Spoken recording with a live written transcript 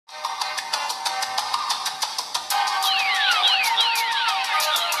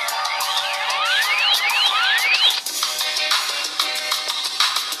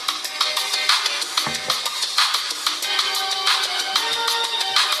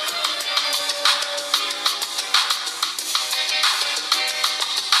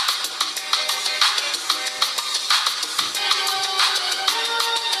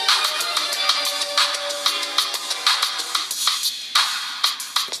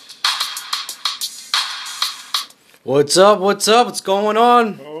What's up? What's up? What's going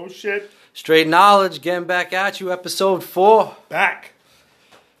on? Oh, shit. Straight Knowledge, getting back at you, episode 4. Back.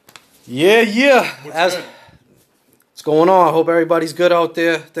 Yeah. What's good? What's going on? Hope everybody's good out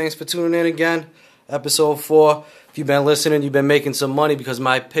there. Thanks for tuning in again. Episode 4. If you've been listening, you've been making some money because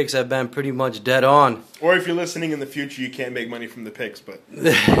my picks have been pretty much dead on. Or if you're listening in the future, you can't make money from the picks, but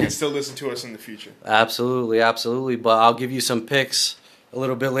you can still listen to us in the future. Absolutely. But I'll give you some picks a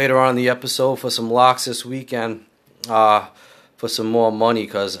little bit later on in the episode for some locks this weekend. For some more money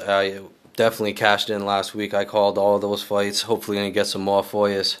because I definitely cashed in last week. I called all those fights. Hopefully going to get some more for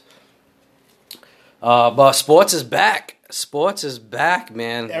you. But sports is back. Sports is back,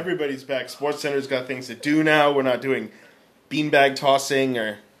 man. Everybody's back. SportsCenter's got things to do now. We're not doing beanbag tossing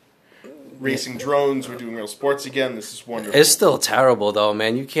or racing drones. We're doing real sports again. This is wonderful. It's still terrible, though,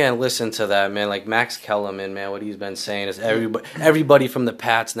 man. You can't listen to that, man. Like Max Kellerman, man, what he's been saying is everybody from the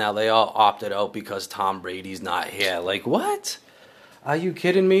Pats now, they all opted out because Tom Brady's not here. Like, what? Are you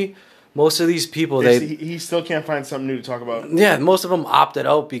kidding me? Most of these people, he still can't find something new to talk about. Yeah, most of them opted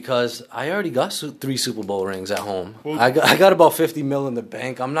out because I already got 3 Super Bowl rings at home. Well, I got about $50 million in the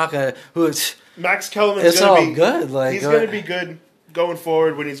bank. I'm not gonna. Max Kellerman's it's gonna all be good. Like he's gonna be good going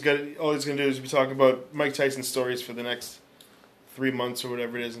forward. When all he's gonna do is be talking about Mike Tyson stories for the next 3 months or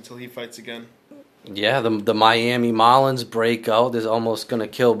whatever it is until he fights again. Yeah, the Miami Marlins breakout is almost gonna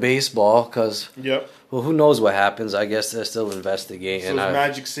kill baseball because. Yep. Well, who knows what happens? I guess they're still investigating. Those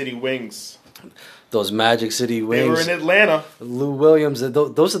Magic City Wings. Those Magic City Wings. They were in Atlanta. Lou Williams.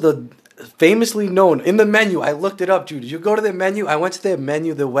 Those are the famously known. In the menu, I looked it up, dude. Did you go to their menu? I went to their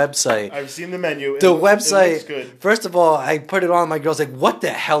menu, the website. I've seen the menu. The website. It looks good. First of all, I put it on. My girl's like, "What the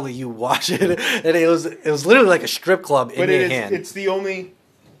hell are you watching?" And it was literally like a strip club in your hand.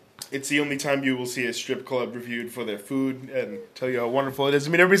 It's the only time you will see a strip club reviewed for their food and tell you how wonderful it is. I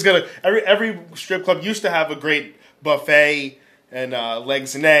mean, everybody's got every strip club used to have a great buffet and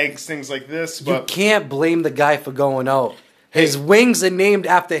legs and eggs, things like this. But you can't blame the guy for going out. His wings are named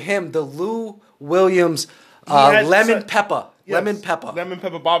after him. The Lou Williams lemon pepper. Yes, lemon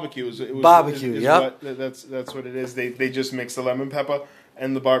pepper barbecue. Barbecue, yep. That's what it is. They just mix the lemon pepper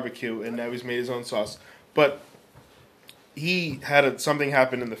and the barbecue, and now he's made his own sauce. But he had something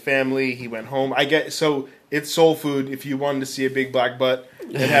happen in the family. He went home. So it's soul food. If you wanted to see a big black butt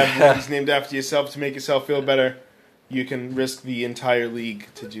and have wings named after yourself to make yourself feel better, you can risk the entire league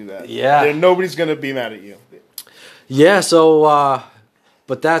to do that. Yeah, nobody's gonna be mad at you. Yeah. So,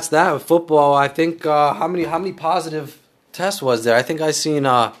 but that's that. With football, I think how many positive tests was there? I think I seen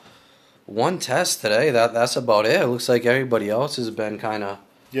one test today. That's about it. It looks like everybody else has been kind of.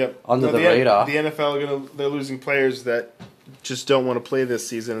 Yep. Under the radar. The NFL they're losing players that just don't want to play this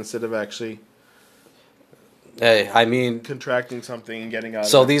season instead of actually contracting something and getting out of it.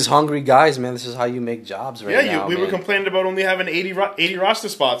 So these hungry guys, man, this is how you make jobs right now. We were complaining about only having 80 roster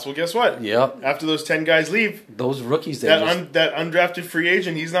spots. Well, guess what? Yep. After those 10 guys leave, those rookies that undrafted free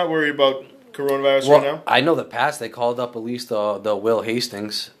agent, he's not worried about coronavirus right now. I know the Pats, they called up at least the Will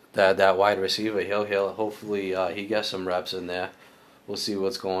Hastings, that wide receiver. He'll hopefully he gets some reps in there. We'll see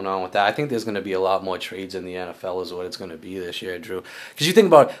what's going on with that. I think there's going to be a lot more trades in the NFL is what it's going to be this year, Drew. Because you think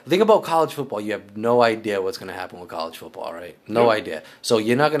about college football, you have no idea what's going to happen with college football, right? No idea. So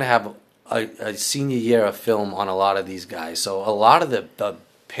you're not going to have a senior year of film on a lot of these guys. So a lot of the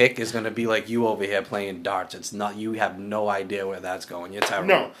pick is going to be like you over here playing darts. It's not. You have no idea where that's going. You're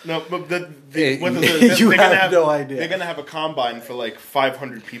terrible. No. But you have no idea. They're going to have a combine for like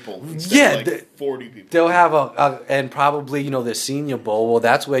 500 people instead of like 40 people. They'll have and probably the Senior Bowl. Well,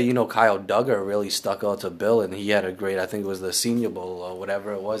 that's where Kyle Duggar really stuck out to Bill, and he had a great. I think it was the Senior Bowl or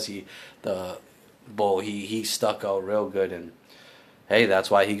whatever it was. The bowl he stuck out real good and. Hey,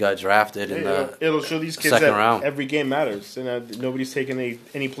 that's why he got drafted in the it'll show these kids second that round. Every game matters, and nobody's taking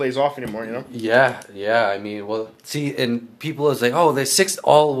any plays off anymore. Yeah. I mean, well, see, and people is like, oh, there's six of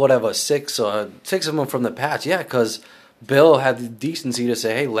them from the Pats. Yeah, because Bill had the decency to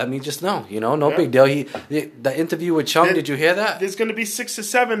say, hey, let me just know. No big deal. The interview with Chung, did you hear that? There's going to be 6 to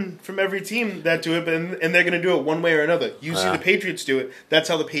 7 from every team that do it, and they're going to do it one way or another. You see the Patriots do it. That's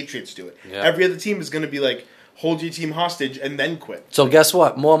how the Patriots do it. Yeah. Every other team is going to be like, hold your team hostage and then quit. So guess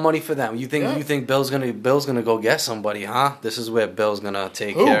what? More money for them. You think Bill's gonna go get somebody, huh? This is where Bill's gonna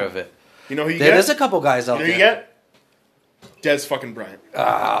take care of it. You know who you get? There's a couple guys out there. You get Dez fucking Bryant.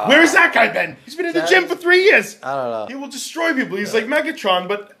 Where's that guy been? He's been in the gym for 3 years. I don't know. He will destroy people. He's like Megatron,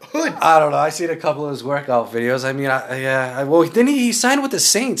 but hood. I don't know. I seen a couple of his workout videos. I mean, well, didn't he sign with the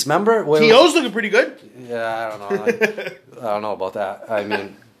Saints? Remember? T.O.'s looking pretty good. Yeah, I don't know. I don't know about that. I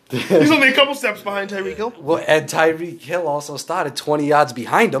mean. He's only a couple steps behind Tyreek Hill. Well, and Tyreek Hill also started 20 yards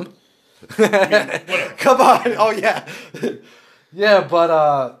behind him. Come on. Oh, yeah. Yeah,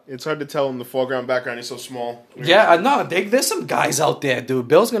 but It's hard to tell in the foreground background. He's so small. yeah, no, there's some guys out there, dude.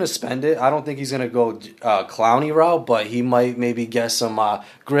 Bill's gonna spend it. I don't think he's gonna go Clowney route, but he might maybe get some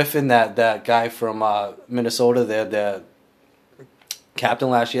Griffin, that guy from Minnesota, the captain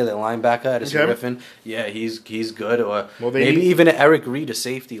last year, that linebacker, Edison Griffin. Yeah, he's good. Or maybe even Eric Reed, a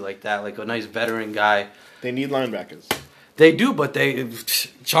safety like that, like a nice veteran guy. They need linebackers. They do, but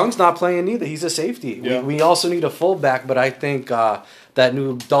Chung's not playing either. He's a safety. Yeah. We also need a fullback, but I think that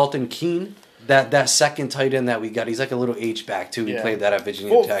new Dalton Keene, that second tight end that we got, he's like a little H-back too. He played that at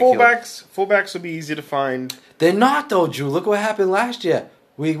Virginia Tech. Fullbacks will be easy to find. They're not though, Drew. Look what happened last year.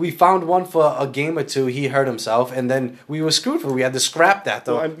 We found one for a game or two. He hurt himself, and then we were screwed for. We had to scrap that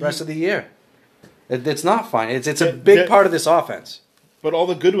the rest of the year. It's not fine. It's a big part of this offense. But all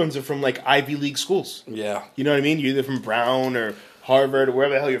the good ones are from like Ivy League schools. Yeah. You know what I mean? You're either from Brown or Harvard or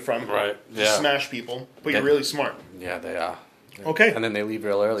wherever the hell you're from. Right. Just smash people, but you're really smart. Yeah, they are. Okay. And then they leave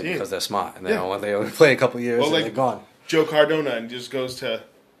real early because they're smart. And they only play a couple years and they're gone. Joe Cardona and just goes to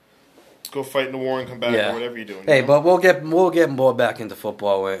go fight in the war and come back or whatever you're doing. Hey, but we'll get more back into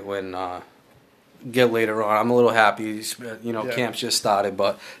football when get later on. I'm a little happy. Camp's just started,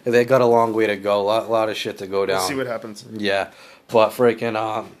 but they got a long way to go. A lot of shit to go down. We'll see what happens. Yeah. But freaking,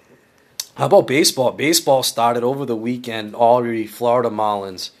 how about baseball? Baseball started over the weekend already. Florida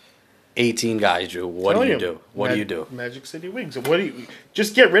Marlins, 18 guys, Drew. What do you do? What do you do? Magic City Wings. What do you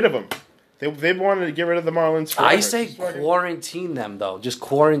just get rid of them? They wanted to get rid of the Marlins forever. I say quarantine them, though. Just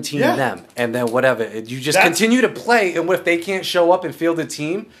quarantine them. And then whatever. You just continue to play, and if they can't show up and field a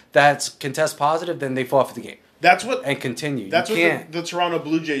team that's contest positive, then they forfeit the game. And continue. That's what the Toronto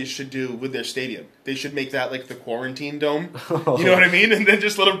Blue Jays should do with their stadium. They should make that like the quarantine dome. You know what I mean? And then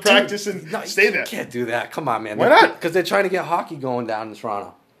just let them practice and stay there. You can't do that. Come on, man. Why not? Because they're trying to get hockey going down in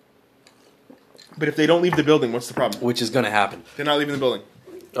Toronto. But if they don't leave the building, what's the problem? Which is going to happen. They're not leaving the building.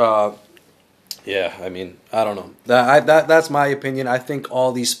 Yeah, I mean, I don't know. That's my opinion. I think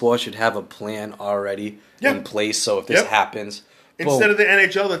all these sports should have a plan already in place. So if this happens, instead of the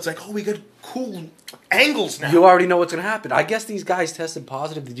NHL, that's like, oh, we got cool angles now. You already know what's going to happen. I guess these guys tested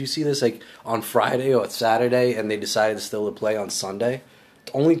positive. Did you see this like on Friday or Saturday, and they decided to still play on Sunday?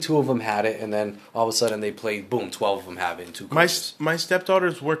 Only 2 of them had it, and then all of a sudden they played. Boom, 12 of them have it in 2 quarters. My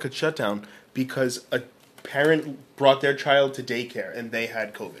stepdaughters work at shutdown because a parent brought their child to daycare and they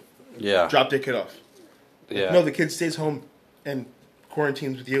had COVID. Yeah. Dropped their kid off. Yeah. No, the kid stays home and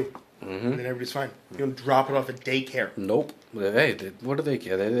quarantines with you. Mm-hmm. And then everybody's fine. You don't drop it off at daycare. Nope. Hey, what do they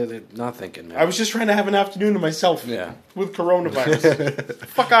care? They're not thinking, man. I was just trying to have an afternoon to myself. Yeah. With coronavirus.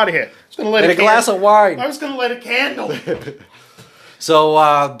 Fuck out of here. I was gonna light a glass of wine. I was going to light a candle.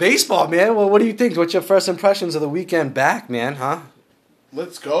 So, baseball, man. Well, what do you think? What's your first impressions of the weekend back, man? Huh?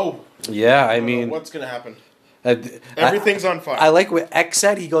 Let's go. Yeah, I mean, what's going to happen? Everything's on fire. I like what X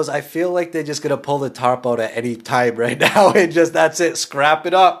said. He goes, I feel like they're just going to pull the tarp out at any time right now and just, that's it, scrap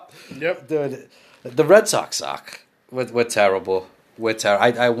it up. Yep. Dude, the Red Sox suck. We're terrible. We're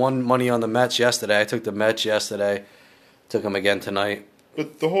terrible. I won money on the Mets yesterday. I took the Mets yesterday. Took them again tonight.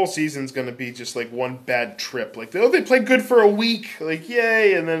 But the whole season's going to be just like one bad trip. Like, they play good for a week, like,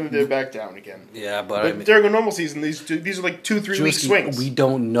 yay, and then they're back down again. Yeah, but I mean, during a normal season, these are like 2-3 week swings. We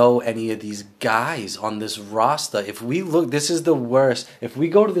don't know any of these guys on this roster. If we look, this is the worst. If we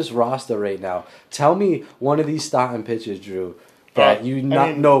go to this roster right now, tell me one of these starting pitchers, Drew, that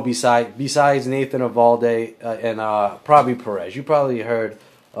know besides Nathan Eovaldi and probably Perez. You probably heard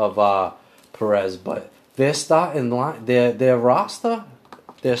of Perez, but their starting line, their roster.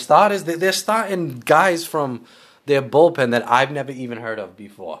 Their starters, they're starting guys from their bullpen that I've never even heard of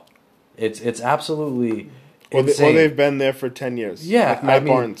before. It's absolutely insane. Or they've been there for 10 years. Yeah, like Matt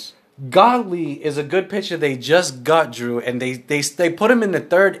Barnes. Godley is a good pitcher they just got, Drew, and they put him in the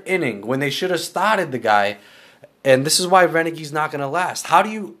 3rd inning when they should have started the guy, and this is why Renegue's not going to last. How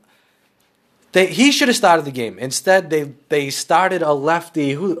do you... He should have started the game. Instead, they started a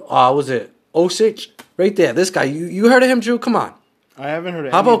lefty. Who was it? Osich? Right there. This guy. You heard of him, Drew? Come on. I haven't heard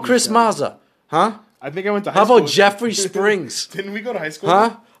of How about Chris Mazza? Huh? I think I went to high school. How about Jeffrey Springs? Didn't we go to high school?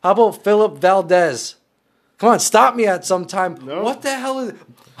 Huh? How about Philip Valdez? Come on, stop me at some time. No. What the hell is...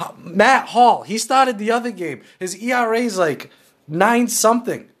 Matt Hall. He started the other game. His ERA is like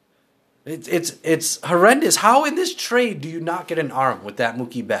 9-something. It's horrendous. How in this trade do you not get an arm with that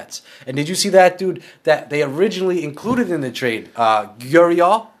Mookie Betts? And did you see that dude that they originally included in the trade?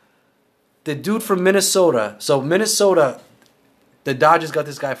 Gurriel? The dude from Minnesota. So Minnesota... The Dodgers got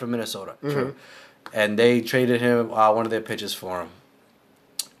this guy from Minnesota, true, and they traded him one of their pitches for him.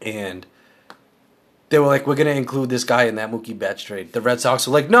 And they were like, we're gonna include this guy in that Mookie Betts trade. The Red Sox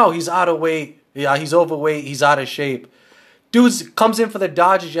were like, no, he's out of weight. Yeah, he's overweight. He's out of shape. Dudes comes in for the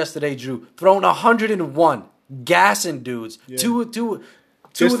Dodgers yesterday, Drew, throwing 101, gassing dudes. Yeah. Two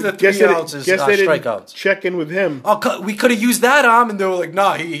of the 3 ounces strikeouts. Check in with him. Oh, we could have used that arm, and they were like,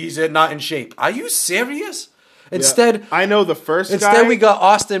 nah, he's not in shape. Are you serious? Instead, I know the first guy. Instead, we got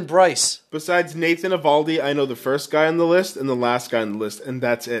Austin Bryce. Besides Nathan Eovaldi, I know the first guy on the list and the last guy on the list, and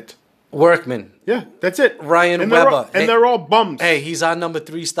that's it. Workman. Yeah, that's it. Ryan and Weber. They're all bums. Hey, he's our number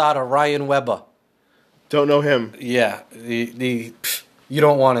 3 starter, Ryan Weber. Don't know him. Yeah, you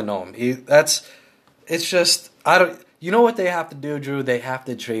don't want to know him. It's just, I don't. You know what they have to do, Drew? They have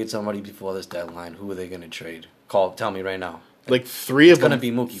to trade somebody before this deadline. Who are they going to trade? Tell me right now. Like 3 of them. It's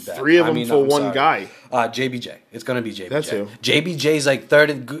going to be Mookie Betts. 3 of them for one guy. JBJ. It's going to be JBJ. That's who. JBJ's like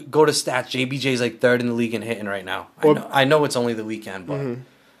third. Go to stats. JBJ's like third in the league in hitting right now. I know it's only the weekend, but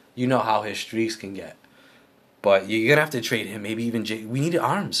you know how his streaks can get. But you're going to have to trade him. Maybe even we need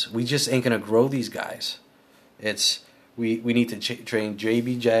arms. We just ain't going to grow these guys. We need to train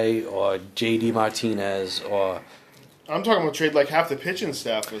JBJ or JD Martinez or... I'm talking about trade like half the pitching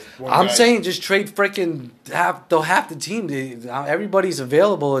staff with one I'm guy. saying just trade freaking half the team. Everybody's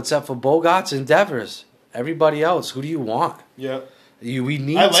available except for Bogarts and Devers. Everybody else, who do you want? Yeah. We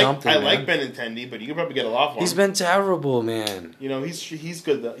need something. I like Benintendi, but you could probably get a lot for him. He's been terrible, man. You know, he's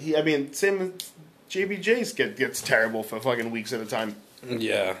good though. Same as JBJ gets terrible for fucking weeks at a time.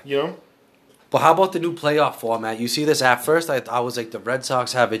 Yeah. You know? But how about the new playoff format? You see this at first, I was like, the Red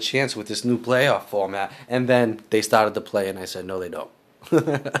Sox have a chance with this new playoff format. And then they started to play, and I said, no, they don't.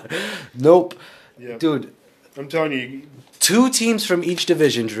 Nope. Yeah. Dude. I'm telling you. 2 teams from each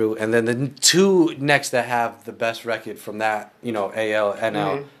division, Drew, and then the 2 next that have the best record from that, AL,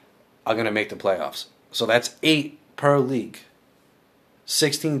 NL, are going to make the playoffs. So that's 8 per league.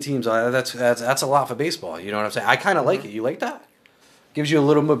 16 teams. That's a lot for baseball. You know what I'm saying? I kind of like it. You like that? Gives you a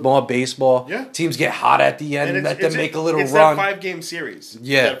little bit more baseball. Yeah. Teams get hot at the end and let them make a little it's run. It's that 5-game series.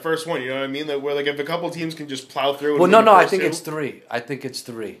 Yeah. That first one, you know what I mean? Where if a couple teams can just plow through. Well, no, I think it's 3. I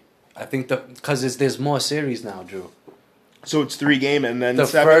think because there's more series now, Drew. So it's 3-game and then the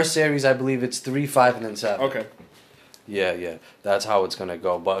 7? First series, I believe it's 3, 5, and then 7. Okay. Yeah. That's how it's going to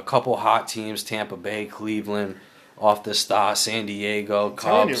go. But a couple hot teams, Tampa Bay, Cleveland, off the star, San Diego,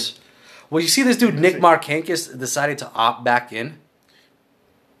 Cubs. Well, you see this dude, Nick Markakis, decided to opt back in.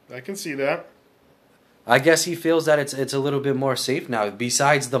 I can see that. I guess he feels that it's a little bit more safe now.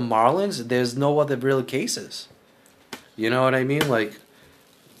 Besides the Marlins, there's no other real cases. You know what I mean? Like,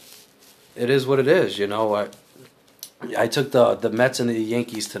 it is what it is. You know, I took the Mets and the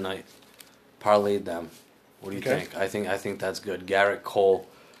Yankees tonight, parlayed them. What do you think? I think that's good. Garrett Cole,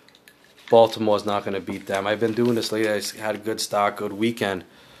 Baltimore's not going to beat them. I've been doing this lately. I had a good start, good weekend.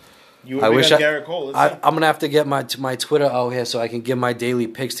 I wish Garrett Cole. I'm gonna have to get my Twitter out here so I can give my daily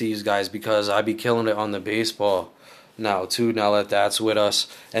picks to you guys because I be killing it on the baseball now too. Now that that's with us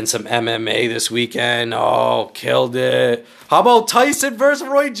and some MMA this weekend. Oh, killed it! How about Tyson versus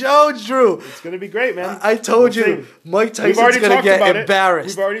Roy Jones, Drew? It's gonna be great, man. I told you, Mike Tyson's gonna get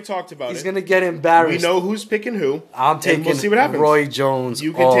embarrassed. We've already talked about it. He's gonna get embarrassed. We know who's picking who. I'm taking we'll see what happens. Roy Jones.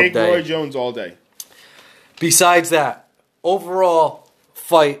 You can take Roy Jones all day. Besides that, overall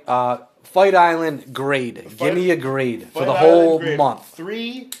Fight Island grade. Give me a grade for the whole month.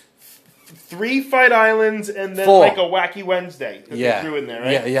 3 Fight Islands and then 4. like a Wacky Wednesday that they threw in there,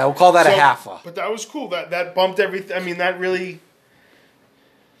 right? Yeah, we'll call that a half. But that was cool. That bumped everything. I mean, that really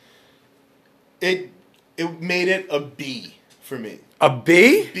it made it a B for me. A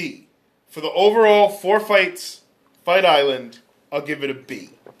B? B. For the overall 4 fights, Fight Island, I'll give it a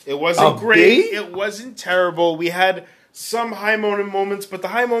B. It wasn't great. B? It wasn't terrible. We had some high moments, but the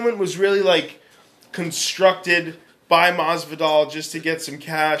high moment was really like constructed by Masvidal just to get some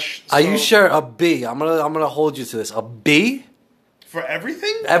cash. Are you sure? A B. I'm gonna hold you to this. A B for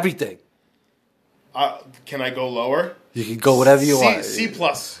everything. Everything. Can I go lower? You can go whatever you want. C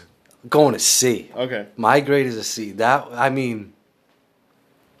plus. I'm going to C. Okay. My grade is a C.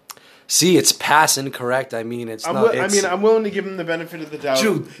 C, it's passing correct. I mean, I'm willing to give him the benefit of the doubt.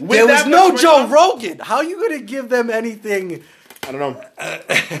 Dude, there was no Joe Rogan. How are you going to give them anything? I don't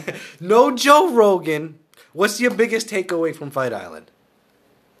know. No Joe Rogan. What's your biggest takeaway from Fight Island?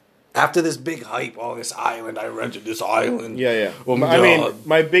 After this big hype, this island, I rented this island. Yeah. Well, I mean,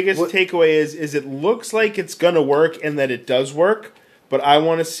 my biggest takeaway is it looks like it's going to work and that it does work, but I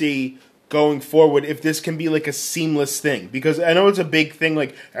want to see going forward if this can be like a seamless thing, because I know it's a big thing,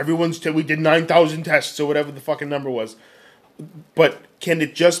 like we did 9,000 tests or whatever the fucking number was, but can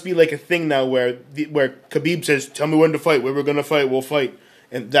it just be like a thing now where Khabib says, tell me when to fight, where we're gonna fight, we'll fight,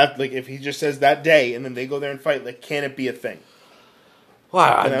 And that, like, if he just says that day and then they go there and fight, like, can it be a thing? Well,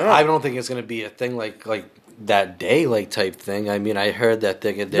 I I don't think it's going to be a thing like that day like type thing. I mean, I heard that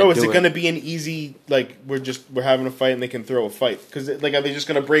they're No, is it going to be an easy, like, we're having a fight and they can throw a fight? Because, like, are they just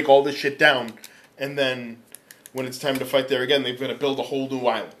going to break all this shit down and then when it's time to fight there again, they've got to build a whole new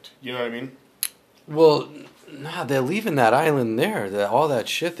island? You know what I mean? Well, nah, they're leaving that island there. All that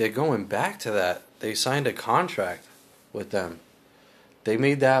shit, they're going back to that. They signed a contract with them. They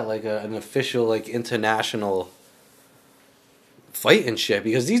made that like an official, like, international fight and shit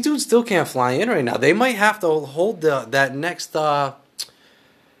because these dudes still can't fly in right now. They might have to hold that next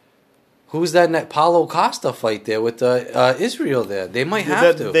who's that Paulo Costa fight there with Israel there. They might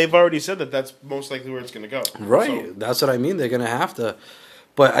have to. They've already said that that's most likely where it's going to go. Right. So. That's what I mean. They're going to have to.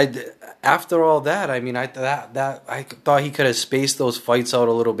 But after all that, I mean, I thought he could have spaced those fights out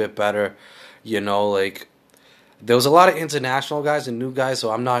a little bit better. You know, like there was a lot of international guys and new guys,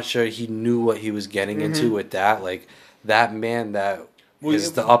 so I'm not sure he knew what he was getting into with that. Like that man that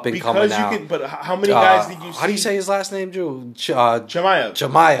is the up and coming now. But how many guys did you see? How do you say his last name, Drew? Chimaev.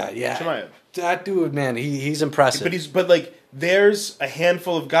 Chimaev, yeah. Chimaev. That dude, man, he's impressive. But like there's a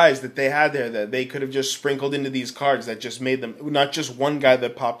handful of guys that they had there that they could have just sprinkled into these cards that just made them not just one guy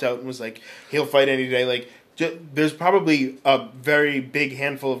that popped out and was like he'll fight any day. Like there's probably a very big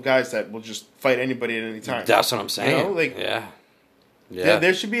handful of guys that will just fight anybody at any time. That's what I'm saying. You know? Like yeah.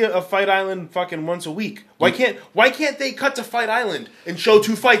 There should be a Fight Island fucking once a week. Why can't they cut to Fight Island and show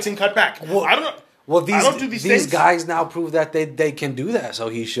 2 fights and cut back? Well, I don't know. Well, I don't do these guys now prove that they can do that, so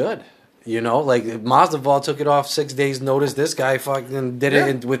he should. You know, like Masvidal took it off 6 days' notice. This guy fucking did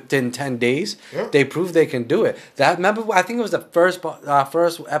it within 10 days. Yeah. They proved they can do it. Remember, I think it was the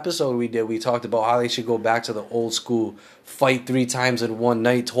first episode we did. We talked about how they should go back to the old school fight 3 times in one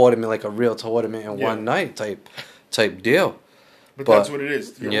night tournament, like a real tournament in one night type deal. But that's what it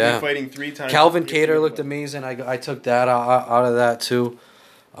is. You're only fighting 3 times. Calvin Kattar looked amazing. I took that out of that too.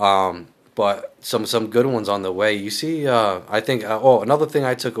 But some good ones on the way. You see, I think. Another thing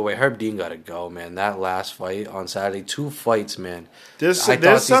I took away. Herb Dean got to go, man. That last fight on Saturday, 2 fights, man. I thought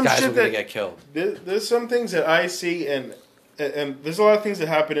these guys were gonna get killed. There's some things that I see, and there's a lot of things that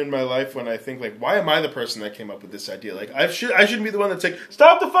happen in my life when I think like, why am I the person that came up with this idea? Like, I shouldn't be the one that's like,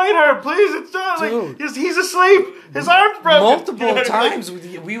 stop the fight, Herb, please. It's not like he's asleep. His arm's broken. Multiple times,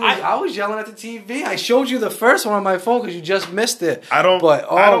 I was yelling at the TV. I showed you the first one on my phone because you just missed it. I don't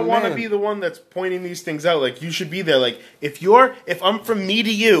want to be the one that's pointing these things out. Like, you should be there. Like, if I'm from me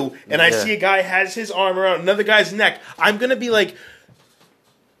to you, and I see a guy has his arm around another guy's neck, I'm gonna be like,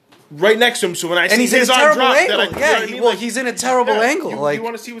 right next to him, so when I see his arm drop, he's in a terrible angle. You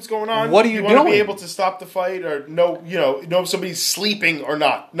want to see what's going on. What are you doing? You want to be able to stop the fight or know if somebody's sleeping or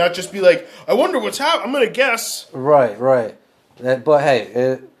not. Not just be like, I wonder what's happening. I'm going to guess. Right. But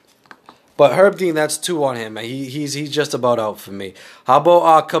hey, but Herb Dean, that's 2 on him, man. He's just about out for me. How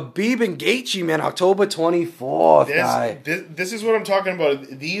about Khabib and Gaethje, man? October 24th, guy. This is what I'm talking about.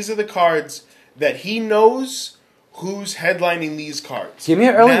 These are the cards that he knows. Who's headlining these cards? Give me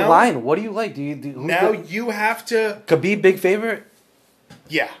an early line. What do you like? You have to... Khabib, big favorite?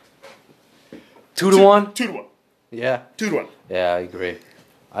 Yeah. 2-1? 2-1. Yeah. 2-1. Yeah, I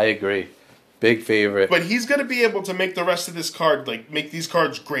agree. Big favorite. But he's going to be able to make the rest of this card, like, make these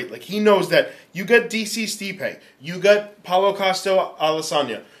cards great. Like, he knows that you got DC Stipe, you got Paulo Costa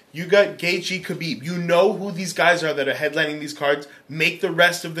Adesanya, you got Gaethje Khabib. You know who these guys are that are headlining these cards. Make the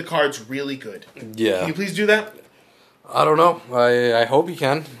rest of the cards really good. Yeah. Can you please do that? I don't know. I hope he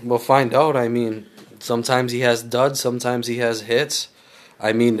can. We'll find out. I mean, sometimes he has duds, sometimes he has hits.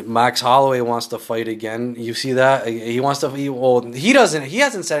 I mean, Max Holloway wants to fight again. You see that? He wants to. He doesn't. He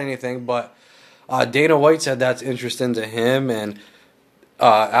hasn't said anything, but Dana White said that's interesting to him, and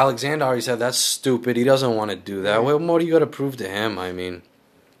Alexander already said that's stupid. He doesn't want to do that. What more do you got to prove to him? I mean,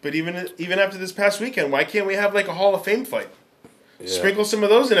 but even after this past weekend, why can't we have like a Hall of Fame fight? Yeah. Sprinkle some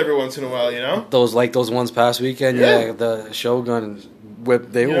of those in every once in a while, you know? Those ones past weekend, the Shogun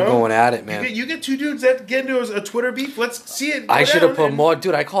whip, they were going at it, man. You get 2 dudes that get into a Twitter beef, let's see it. I should have put more.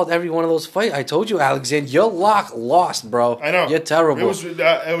 Dude, I called every one of those fights. I told you, Alexander, your lock lost, bro. I know. You're terrible.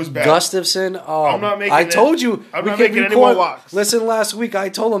 It was bad. Gustafson, I'm not making I told you. I'm not making any more locks. Listen, last week I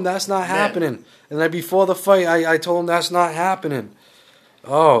told him that's not happening. And then before the fight, I told him that's not happening.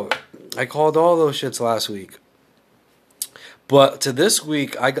 Oh, I called all those shits last week. But to this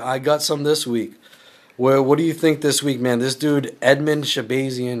week, I got some this week. What do you think this week, man? This dude, Edmund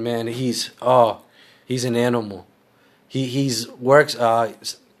Shabazian, man, he's an animal. He's works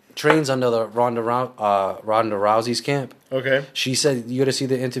trains under the Ronda Rousey's camp. Okay. She said, you got to see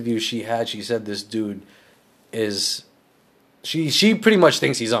the interview she had. She said this dude is She pretty much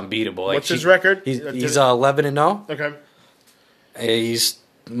thinks he's unbeatable. Like What's his record? He's 11-0. Okay. He's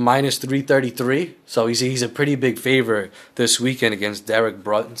minus 333, so he's a pretty big favorite this weekend against Derek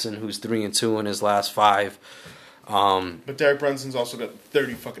Brunson, who's 3-2 in his last 5. But Derek Brunson's also got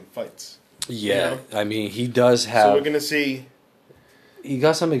 30 fucking fights. Yeah, you know? I mean, he does have. So we're gonna see. He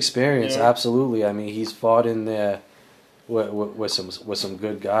got some experience, yeah. Absolutely. I mean, he's fought in there with some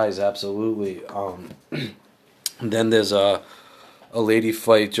good guys, absolutely. Then there's a lady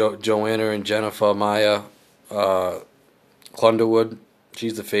fight, Joanna and Jennifer Maya Clunderwood.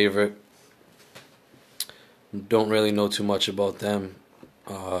 She's the favorite. Don't really know too much about them.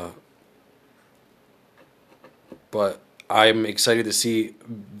 But I'm excited to see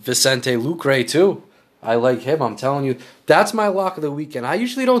Vicente Lucre too. I like him. I'm telling you. That's my lock of the weekend. I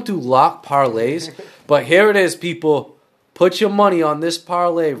usually don't do lock parlays, but here it is, people. Put your money on this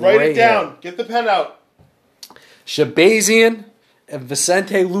parlay Write it down. Here. Get the pen out. Shabazian and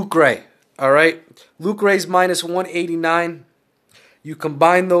Vicente Lucre. All right? Lucre's minus 189. You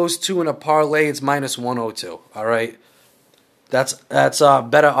combine those two in a parlay, it's minus 102. All right? That's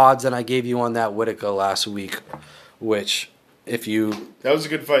better odds than I gave you on that Whitaker last week, which if you... That was a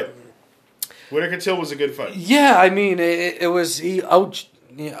good fight. Whitaker Till was a good fight. Yeah, I mean, it was... He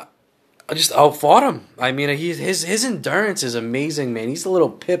just outfought him. I mean, his endurance is amazing, man. He's a little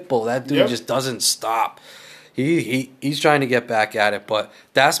pit bull. That dude just doesn't stop. He's trying to get back at it, but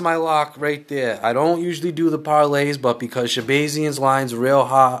that's my lock right there. I don't usually do the parlays, but because Shabazian's line's real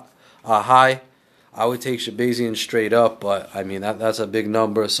high, I would take Shabazian straight up. But I mean that's a big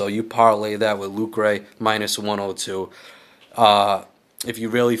number, so you parlay that with Lucre minus 102. If you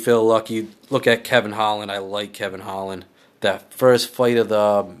really feel lucky, look at Kevin Holland. I like Kevin Holland. That first fight of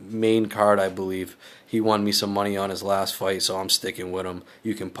the main card, I believe, he won me some money on his last fight, so I'm sticking with him.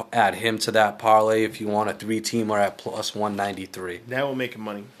 You can add him to that parlay if you want a 3-teamer at plus 193. Now we're making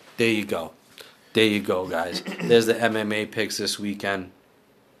money. There you go. There you go, guys. There's the MMA picks this weekend.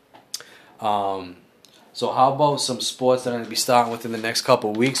 So how about some sports that I'm going to be starting with in the next couple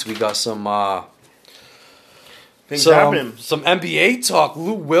of weeks? We got some... Things happening. Some NBA talk.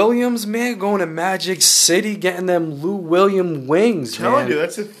 Lou Williams, man, going to Magic City, getting them Lou Williams wings, man. Telling you,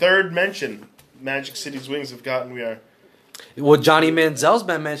 that's the third mention Magic City's wings have gotten. We are. Well, Johnny Manziel's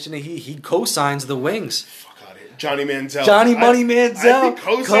been mentioning he co-signs the wings. Fuck out of here. Johnny Manziel. Johnny Money Manziel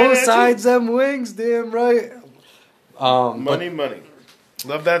co-signs them wings, damn right. Money.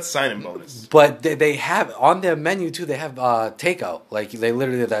 Love that signing bonus. But they have on their menu too. They have takeout. Like they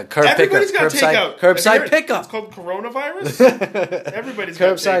literally that Everybody's got takeout. Curbside pickup. It's called coronavirus. Everybody's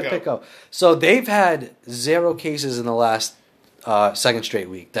got curbside pickup. So they've had 0 cases in the last second straight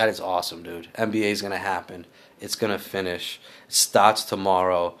week. That is awesome, dude. NBA is gonna happen. It's gonna finish. It starts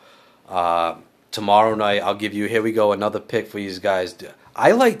tomorrow. Tomorrow night, I'll give you. Here we go. Another pick for you guys.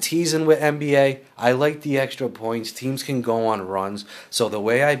 I like teasing with NBA. I like the extra points. Teams can go on runs. So the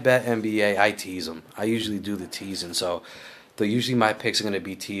way I bet NBA, I tease them. I usually do the teasing. So usually my picks are going to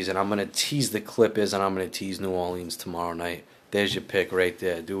be teasing. I'm going to tease the Clippers and I'm going to tease New Orleans tomorrow night. There's your pick right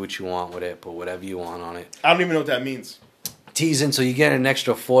there. Do what you want with it. Put whatever you want on it. I don't even know what that means. Teasing, so you get an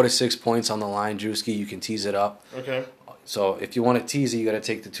extra 4 to 6 points on the line, Drewski. You can tease it up. Okay. So if you want to tease it, you got to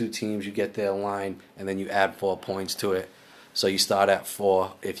take the 2 teams. You get their line, and then you add 4 points to it. So you start at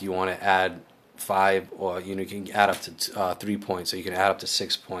 4. If you want to add 5, or you can add up to 3 points. So you can add up to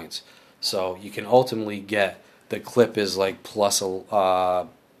 6 points. So you can ultimately get the clip is like plus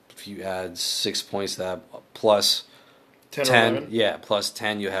if you add 6 points, that plus 10. Yeah, plus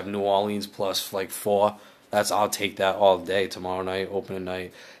 10. You have New Orleans plus like 4. I'll take that all day tomorrow night, opening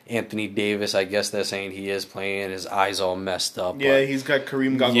night. Anthony Davis, I guess they're saying he is playing. His eyes all messed up. Yeah, he's got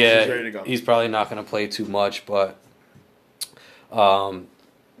Kareem goggles. He's ready to go. He's probably not going to play too much, but I'm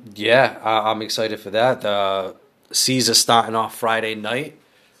excited for that. The Caesar starting off Friday night,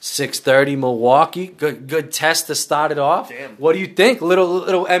 6:30 Milwaukee. Good test to start it off. Damn. What do you think?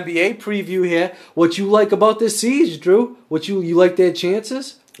 Little NBA preview here. What you like about this Siege, Drew? What you like their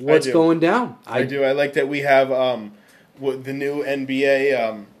chances? What's going down? I do. I like that we have the new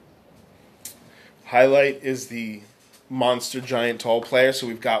NBA highlight is the monster giant tall player. So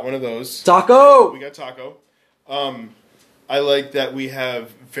we've got one of those. Taco. We got Taco. I like that we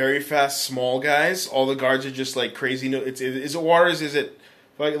have very fast small guys. All the guards are just like crazy. Is it Waters? Is it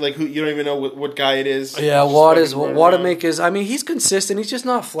like who? You don't even know what guy it is. Yeah, Waters. Watermakers. I mean, he's consistent. He's just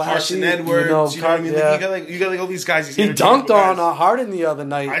not flashy. Carson Edwards. You know what I mean? Yeah. Like, you got all these guys. He dunked on Harden the other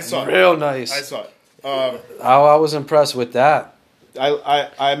night. I saw it. Real nice. I saw it. I was impressed with that.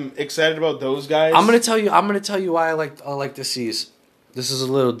 I'm excited about those guys. I'm gonna tell you why I like the C's. This is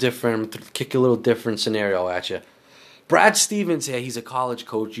a little different. Kick a little different scenario at you. Brad Stevens, yeah, he's a college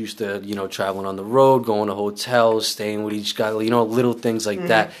coach, used to, traveling on the road, going to hotels, staying with each guy, little things like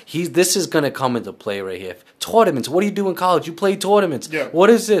that. This is going to come into play right here. Tournaments. What do you do in college? You play tournaments. Yeah. What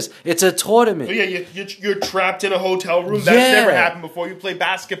is this? It's a tournament. Oh, yeah, you're trapped in a hotel room. That's never happened before. You play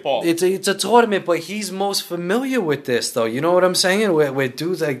basketball. It's a tournament, but he's most familiar with this, though. You know what I'm saying? Where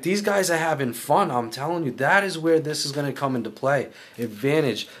dudes like these guys are having fun. I'm telling you, that is where this is going to come into play.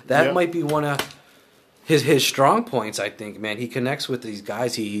 Advantage. That might be one of his strong points, I think, man. He connects with these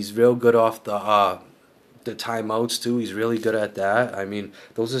guys. He's real good off the timeouts too. He's really good at that. I mean,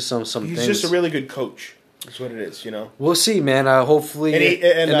 those are some He's things. just a really good coach. That's what it is, We'll see, man. Hopefully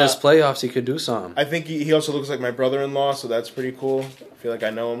in this playoffs he could do something. I think he also looks like my brother-in-law, so that's pretty cool. I feel like I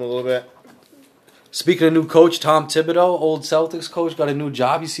know him a little bit. Speaking of new coach, Tom Thibodeau, old Celtics coach, got a new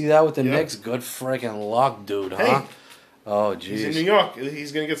job. You see that with the Knicks? Good freaking luck, dude, huh? Hey, oh, jeez. he's in New York.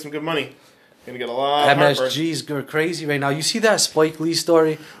 He's going to get some good money. Going to get a lot of MSG's crazy right now. You see that Spike Lee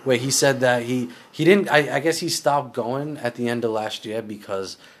story where he said that he didn't. I guess he stopped going at the end of last year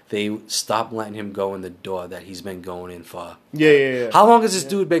because they stopped letting him go in the door that he's been going in for. Yeah. How long has this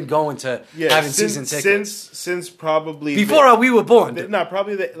dude been going to having season tickets? Since probably before we were born.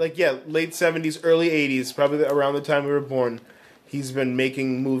 Probably late 70s, early 80s, probably around the time we were born. He's been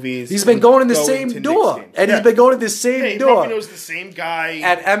making movies. He's been going in the same door. And he's been going to the same door. He probably knows the same guy.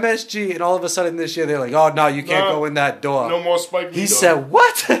 At MSG, and all of a sudden this year, they're like, oh, no, you can't go in that door. No more Spike Lee. He said,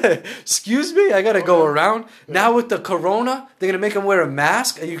 what? Excuse me? I got to go around? Yeah. Now with the corona, they're going to make him wear a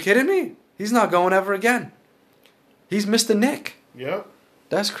mask? Are you kidding me? He's not going ever again. He's Mr. Nick. Yeah.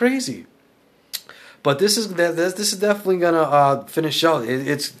 That's crazy. But this is definitely going to finish out.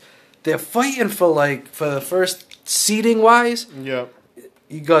 They're fighting for the first seating wise. Yeah.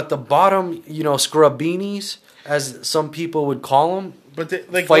 You got the bottom, scrubbinis, as some people would call them, but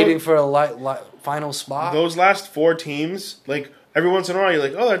fighting for a final spot. Those last four teams, every once in a while, you're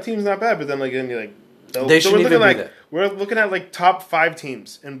like, oh, that team's not bad, but then you're like, they shouldn't even be there. We're looking at top 5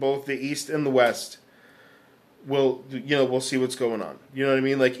 teams in both the East and the West. We'll see what's going on. You know what I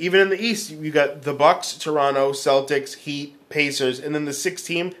mean? Even in the East, you got the Bucks, Toronto, Celtics, Heat, Pacers, and then the 6th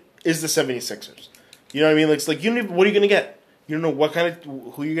team is the 76ers. You know what I mean? What are you going to get? You don't know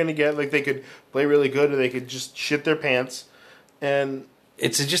who you're going to get. They could play really good, or they could just shit their pants. And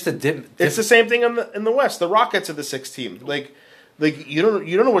it's just it's the same thing in the West. The Rockets are the 6th team. You don't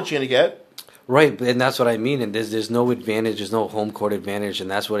know what you're going to get. Right, and that's what I mean. And there's no advantage. There's no home court advantage,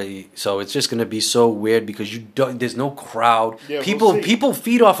 and that's what. So it's just going to be so weird because there's no crowd. Yeah, people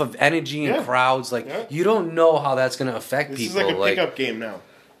feed off of energy and crowds. You don't know how that's going to affect people. This is like a pickup game now.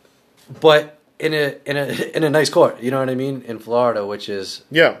 But in a nice court, you know what I mean, in Florida, which is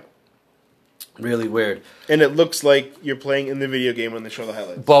really weird. And it looks like you're playing in the video game when they show the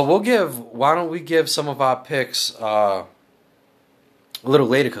highlights. But why don't we give some of our picks a little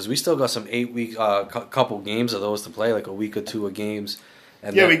later, because we still got some 8-week couple games of those to play, a week or two of games.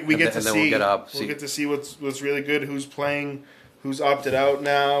 And we get to see. We'll get to see what's really good, who's playing, who's opted out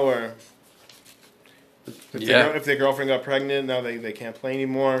now, or. If their girlfriend got pregnant, now they can't play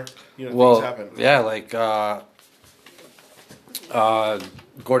anymore. Things happen. Yeah,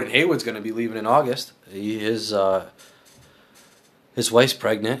 Gordon Hayward's going to be leaving in August. His wife's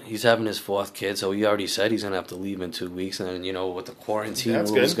pregnant. He's having his 4th kid, so he already said he's going to have to leave in 2 weeks. And then, what the quarantine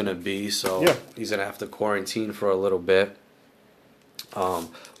rule is going to be, so he's going to have to quarantine for a little bit.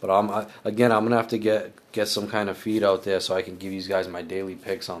 But I'm going to have to get some kind of feed out there so I can give you guys my daily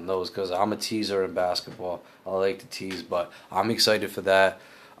picks on those, because I'm a teaser in basketball. I like to tease, but I'm excited for that.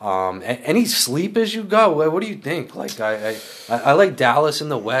 Any sleepers you got? What do you think? I like Dallas in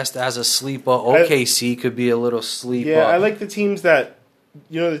the West as a sleeper. OKC could be a little sleeper. Yeah, I like the teams that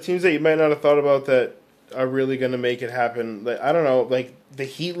you might not have thought about that are really going to make it happen. I don't know, the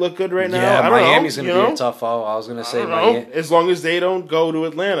Heat look good right now. Yeah, Miami's going to be a tough out. I was going to say Miami. As long as they don't go to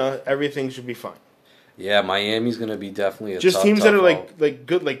Atlanta, everything should be fine. Yeah, Miami's going to be definitely just tough, teams that are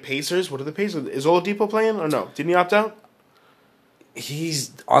good, Pacers. What are the Pacers? Is Oladipo playing or no? Didn't he opt out?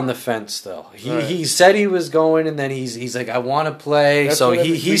 He's on the fence still. He said he was going, and then he's like, I want to play. So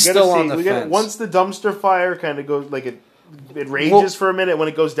he's still on the fence. Once the dumpster fire kind of goes, it rages for a minute. When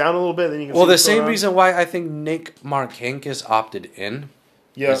it goes down a little bit, then you can. Well, the same reason why I think Nick Markakis opted in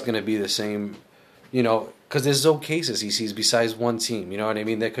is going to be the same. Because there's no cases he sees besides one team. You know what I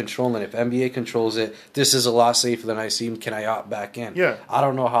mean? They're controlling it. If NBA controls it, this is a lot safer than I see. Can I opt back in? Yeah. I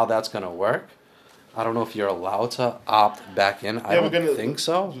don't know how that's going to work. I don't know if you're allowed to opt back in. I don't think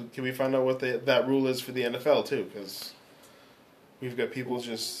so. Can we find out what that rule is for the NFL too? Because We've got people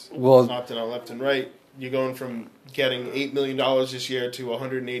just Well, opting out left and right. You're going from getting $8 million this year to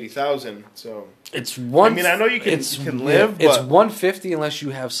 $180,000. So it's one. I mean, I know you can live, it's but $150 unless you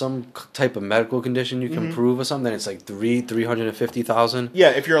have some type of medical condition you can prove or something. Then it's like $350,000. yeah,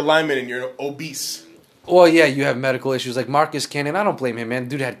 if you're a lineman and you're obese, Well, yeah, you have medical issues like Marcus Cannon. I don't blame him, man.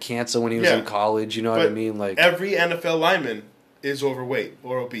 Dude had cancer when he was Yeah. in college. You know what I mean? Like every NFL lineman is overweight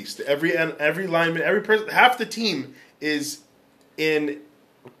or obese. Every lineman, every person, half the team is in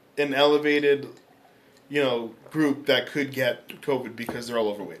an elevated, group that could get COVID because they're all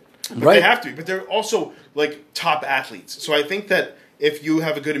overweight. But Right. they have to be. But they're also like top athletes. So I think that if you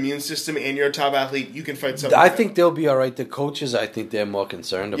have a good immune system and you're a top athlete, you can fight something. I think they'll be all right. The coaches, I think they're more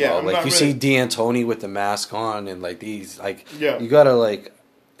concerned Yeah, about. I'm Like not you really- see D'Antoni with the mask on, and like these, like Yeah. you gotta like.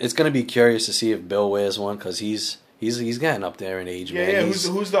 It's gonna be curious to see if Bill wears one because he's getting up there in age, Yeah, man. yeah. He's-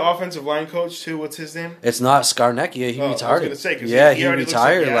 Who's the offensive line coach too? What's his name? It's not Scarnecchia. He Oh, I was retired. gonna say, 'cause yeah, he he already looks like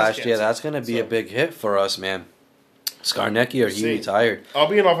retired he has last year. cancer. That's gonna be a So- big hit for us, man. Scarnecchia, he See. retired. I'll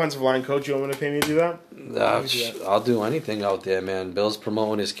be an offensive line coach. You want me to pay me to do that? I'll do anything out there, man. Bill's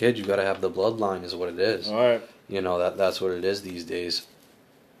promoting his kid. You got to have the bloodline, is what it is. All right. You know that's what it is these days.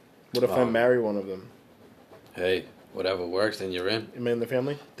 What if I marry one of them? Hey, whatever works, then you're in. Am I in the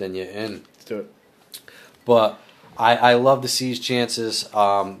family? Then you're in. Let's do it. But I love to see his chances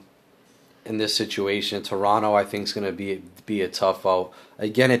in this situation. Toronto, I think, is going to be a tough out.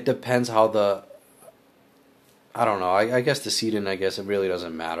 Again, it depends how the. I don't know. I guess the seeding. I guess it really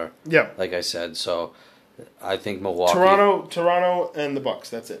doesn't matter. Yeah. Like I said, so I think Milwaukee. Toronto, and the Bucks.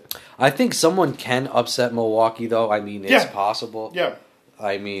 That's it. I think someone can upset Milwaukee, though. I mean, it's possible. Yeah.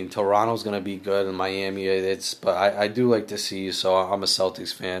 I mean, Toronto's going to be good, and Miami, but I do like to see, so I'm a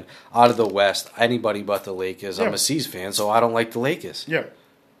Celtics fan. Out of the West, anybody but the Lakers. I'm Yeah. a C's fan, so I don't like the Lakers. Yeah.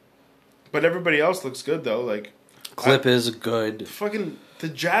 But everybody else looks good though. Like Clippers good. fucking the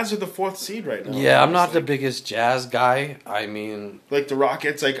Jazz are the 4th seed right now. Yeah, I'm not It's the like, biggest Jazz guy. I mean, like the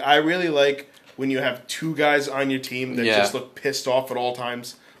Rockets. Like I really like when you have two guys on your team that Yeah. just look pissed off at all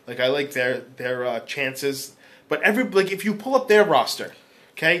times. Like I like their chances. But if you pull up their roster.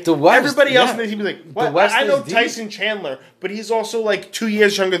 Okay, The West, everybody else yeah. in the team is like, what? West I know is deep. Tyson Chandler, but he's also like 2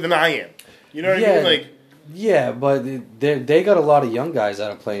 years younger than I am. You know what I Yeah. mean? Like, yeah, but they got a lot of young guys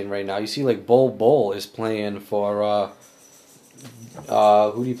that are playing right now. You see, like, Bol is playing for,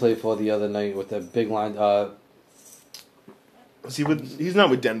 who did he play for the other night with the big line? is he with? He's not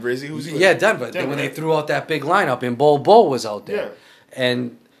with Denver, is he? Who's he with? Yeah, Denver. When they threw out that big lineup, and Bol was out there. Yeah.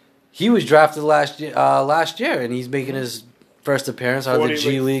 And he was drafted last year, and he's making his first appearance out of the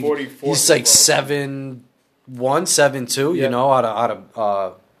G League. 44 He's like overall. 7'1", 7'2", Yeah. you know, out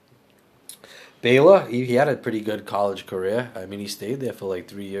of Baylor. He had a pretty good college career. I mean, he stayed there for like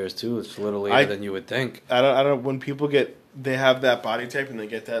 3 years too. It's a little later than you would think. I don't. When people they have that body type and they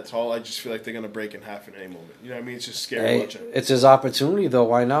get that tall, I just feel like they're gonna break in half at any moment. You know what I mean? It's just scary Hey, watching. it's his opportunity, though.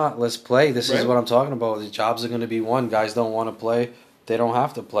 Why not? Let's play. This is Right. what I'm talking about. The jobs are going to be won. Guys don't want to play. They don't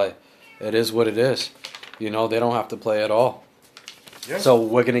have to play. It is what it is. You know, they don't have to play at all. Yeah. So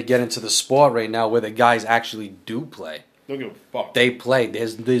we're going to get into the sport right now where the guys actually do play. Don't give a fuck. They play.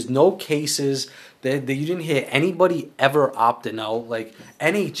 There's no cases that you didn't hear anybody ever opting out. Like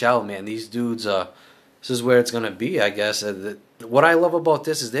NHL, man, these dudes. This is where it's going to be, I guess. What I love about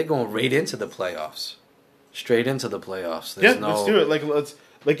this is they're going right into the playoffs, straight into the playoffs. There's Let's do it.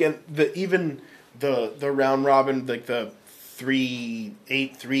 The round robin, like the 3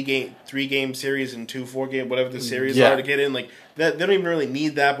 game series and 2 4-game, whatever the series Yeah. are to get in. Like that, they don't even really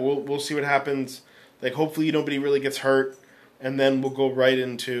need that. But we'll see what happens. Like hopefully nobody really gets hurt, and then we'll go right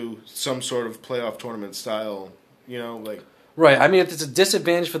into some sort of playoff tournament style. You know, like. Right. I mean, it's a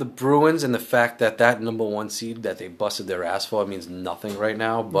disadvantage for the Bruins and the fact that number 1 seed that they busted their ass for means nothing right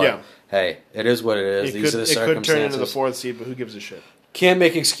now. But, Yeah. hey, it is what it is. These are the It circumstances. could turn into the 4th seed, but who gives a shit? Can't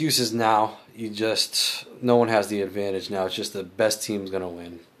make excuses now. No one has the advantage now. It's just the best team's going to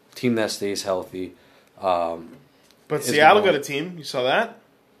win. Team that stays healthy. But Is Seattle gonna got a team. You saw that?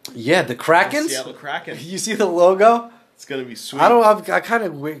 Yeah, the Krakens. Seattle Kraken. You see the logo? It's gonna be sweet. I kind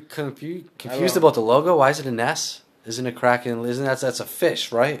of confused know. about the logo. Why is it an S? Isn't a Kraken? Isn't that's a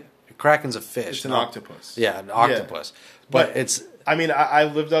fish, right? A Kraken's a fish. It's an no? octopus. Yeah, an octopus. But it's I mean, I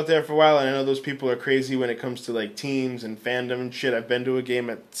lived out there for a while, and I know those people are crazy when it comes to like teams and fandom and shit. I've been to a game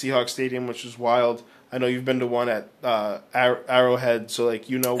at Seahawks Stadium, which was wild. I know you've been to one at Arrowhead, so like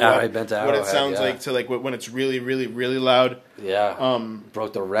you know I've been to what it Arrowhead, sounds yeah. like to like when it's really, really, really loud. yeah.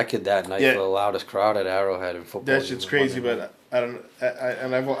 Broke the record that night Yeah. for the loudest crowd at Arrowhead in football. That shit's crazy, but I don't.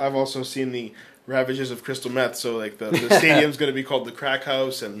 And I've also seen the ravages of crystal meth. So like the stadium's going to be called the Crack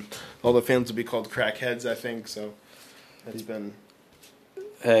House, and all the fans will be called Crackheads. I think so. That's been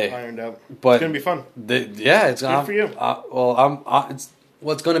Hey, ironed out. but It's gonna be fun. yeah, it's Good for you. It's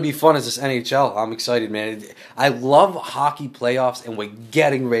what's going to be fun is this NHL. I'm excited, man. I love hockey playoffs, and we're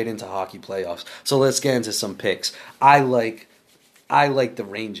getting right into hockey playoffs. So let's get into some picks. I like the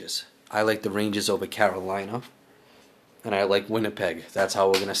Rangers. I like the Rangers over Carolina, and I like Winnipeg. That's how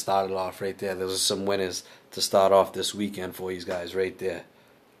we're going to start it off right there. Those are some winners to start off this weekend for you guys right there.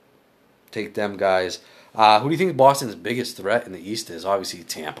 Take them guys. Who do you think Boston's biggest threat in the East is? Obviously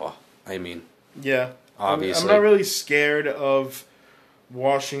Tampa. I mean, Yeah. obviously. I'm not really scared of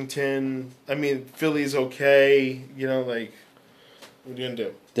Washington. I mean, Philly's okay. You know, like, what are you going to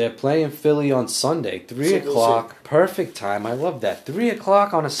do? They're playing Philly on Sunday, 3 So we'll o'clock. Perfect time. I love that. 3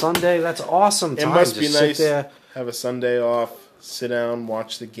 o'clock on a Sunday. That's awesome It time. must be Just sit nice. there, Have a Sunday off, sit down,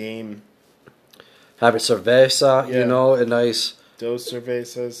 watch the game. have a cerveza, Yeah. a nice Dos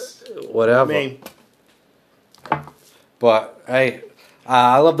cervezas. whatever. Me. But hey,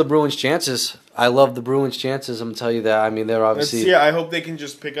 I love the Bruins' chances. I'm gonna tell you that. I mean, they're obviously. Yeah, I hope they can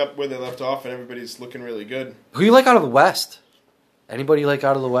just pick up where they left off and everybody's looking really good. Who you like out of the West? Anybody you like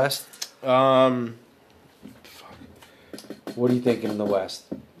out of the West? What are you thinking in the West?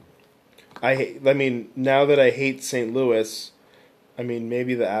 I mean, now that I hate St. Louis, I mean,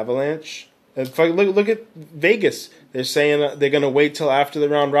 maybe the Avalanche. Look at Vegas. They're saying they're going to wait till after the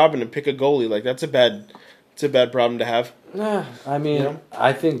round robin and pick a goalie. Like, that's a bad problem to have. Yeah, I mean, You know?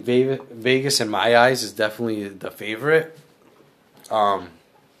 I think Vegas, in my eyes, is definitely the favorite.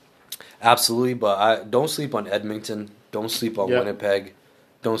 Absolutely, but don't sleep on Edmonton. Don't sleep on Yep. Winnipeg.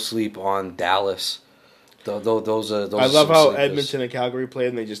 Don't sleep on Dallas. Those are. I love some how sleepers. Edmonton and Calgary played,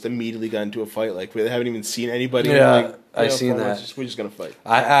 and they just immediately got into a fight. Like, they haven't even seen anybody. Yeah, in, like, I seen four that. months. We're just going to fight.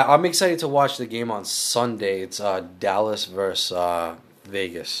 I'm excited to watch the game on Sunday. It's Dallas versus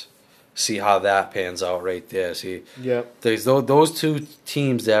Vegas. See how that pans out right there. See, Yeah. there's those two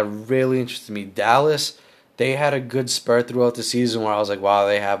teams that really interested me. Dallas, they had a good spurt throughout the season where I was like, wow,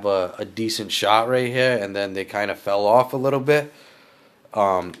 they have a decent shot right here, and then they kind of fell off a little bit.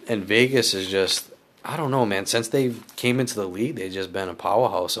 And Vegas is just, I don't know, man. Since they came into the league, they've just been a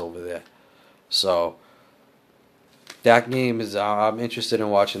powerhouse over there. So that game is, I'm interested in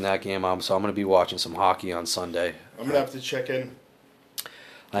watching that game. So I'm going to be watching some hockey on Sunday. I'm going to have to check in.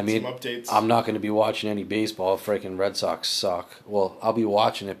 I mean, some updates. I'm not going to be watching any baseball. Freaking Red Sox suck. Well, I'll be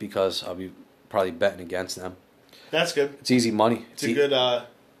watching it because I'll be probably betting against them. That's good. It's easy money. It's a good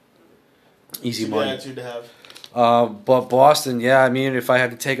easy it's a good money. attitude to have. But Boston, yeah, I mean, if I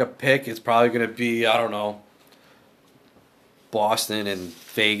had to take a pick, it's probably going to be, I don't know, Boston and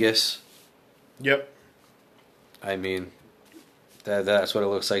Vegas. Yep. I mean, that's what it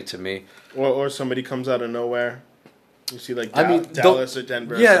looks like to me. Or somebody comes out of nowhere. You see, like, I mean, Dallas or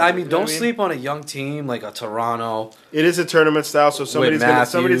Denver. Yeah, or I mean, you know don't what sleep on a young team like a Toronto. It is a tournament style, so somebody's gonna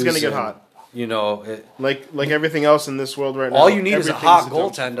Matthews get and, hot. You know, Like everything else in this world right now. all you need is a hot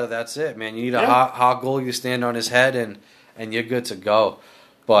everything's goaltender. That's it, man. You need a Yeah. hot goalie to stand on his head, and you're good to go.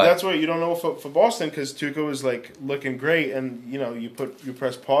 But That's what you don't know for Boston because Tuukka was like looking great, and you know you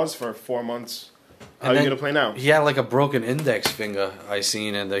press pause for 4 months. How are you then gonna play now? he had like a broken index finger. I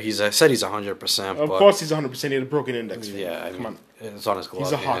seen, and I said he's 100%. Of but course, he's 100%. He had a broken index. yeah, I Come mean, on. it's on his glove.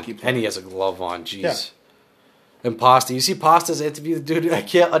 He's a hand. hockey player. and he has a glove on. Jeez. Yeah. And Pasta, you see Pasta's interview, dude. I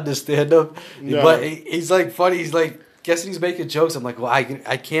can't understand him, No. but he's like funny. He's like guessing he's making jokes. I'm like, well, I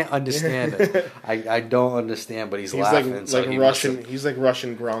can't understand it. I don't understand, but he's He's laughing. like so he Russian. must He's like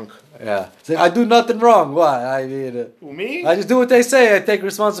Russian Gronk. have- yeah, it's like, I do nothing wrong. Why? I mean, Who, me? I just do what they say. I take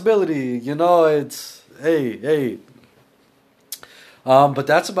responsibility. You know, it's hey. But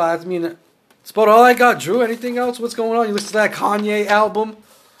that's about. I mean, that's about all I got. Drew, anything else? What's going on? You listen to that Kanye album?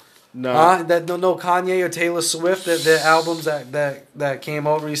 No. No Kanye or Taylor Swift. Their albums that came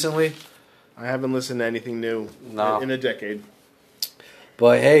out recently. I haven't listened to anything new No. in a decade.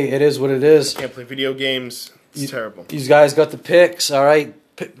 But hey, it is what it is. Can't play video games. It's terrible. These guys got the picks. All right,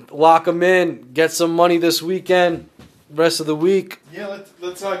 lock them in. Get some money this weekend. Rest of the week. Yeah,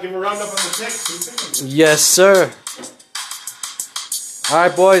 let's give a roundup on the picks. Yes, sir. All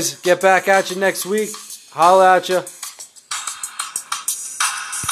right, boys. Get back at you next week. Holla at you.